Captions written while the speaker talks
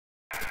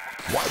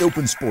Wide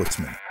Open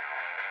Sportsman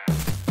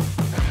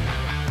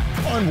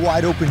on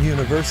Wide Open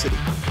University.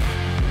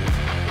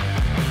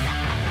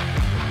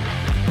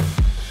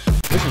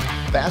 This is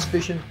Bass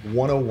Fishing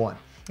 101.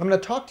 I'm going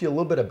to talk to you a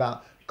little bit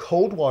about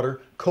cold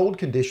water, cold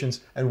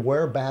conditions, and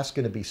where bass are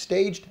going to be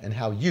staged and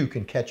how you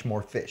can catch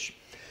more fish.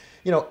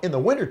 You know, in the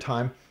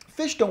wintertime,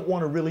 fish don't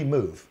want to really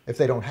move if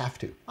they don't have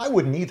to. I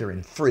wouldn't either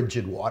in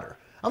frigid water.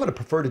 I'm going to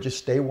prefer to just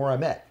stay where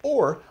I'm at,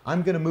 or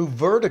I'm going to move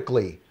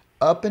vertically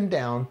up and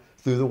down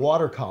through the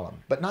water column,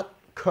 but not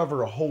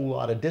cover a whole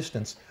lot of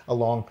distance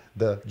along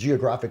the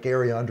geographic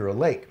area under a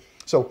lake.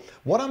 So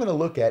what I'm going to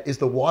look at is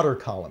the water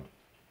column.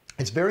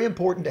 It's very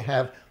important to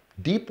have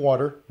deep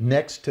water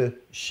next to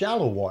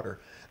shallow water.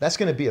 That's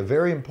going to be a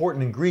very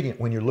important ingredient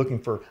when you're looking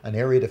for an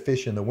area to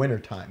fish in the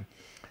wintertime.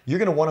 You're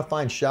going to want to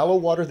find shallow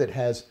water that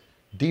has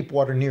deep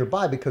water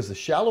nearby, because the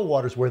shallow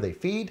water is where they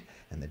feed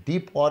and the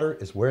deep water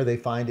is where they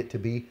find it to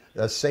be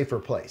a safer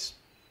place.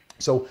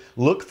 So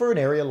look for an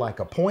area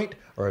like a point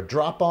or a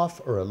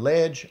drop-off or a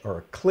ledge or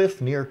a cliff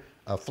near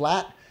a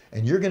flat,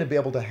 and you're going to be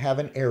able to have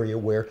an area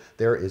where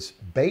there is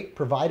bait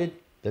provided.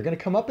 They're going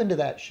to come up into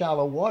that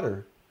shallow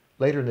water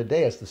later in the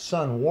day as the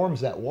sun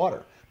warms that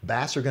water.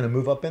 Bass are going to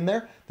move up in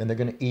there, then they're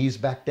going to ease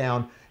back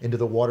down into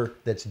the water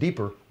that's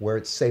deeper where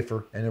it's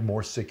safer and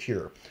more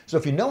secure. So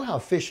if you know how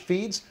fish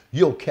feeds,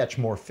 you'll catch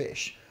more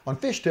fish. On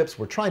Fish Tips,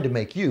 we're trying to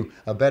make you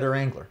a better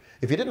angler.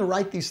 If you didn't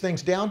write these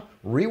things down,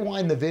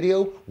 rewind the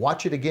video,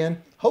 watch it again.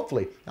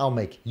 Hopefully, I'll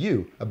make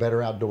you a better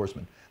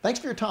outdoorsman. Thanks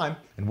for your time,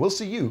 and we'll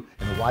see you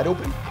in a wide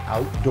open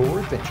outdoor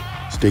adventure.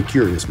 Stay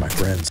curious, my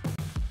friends.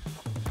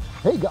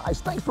 Hey guys,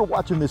 thanks for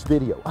watching this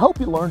video. I hope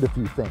you learned a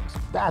few things.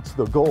 That's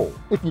the goal.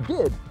 If you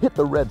did, hit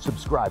the red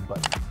subscribe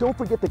button. Don't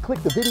forget to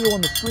click the video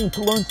on the screen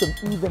to learn some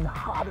even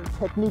hotter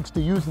techniques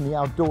to use in the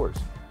outdoors.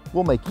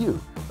 We'll make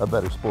you a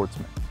better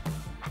sportsman.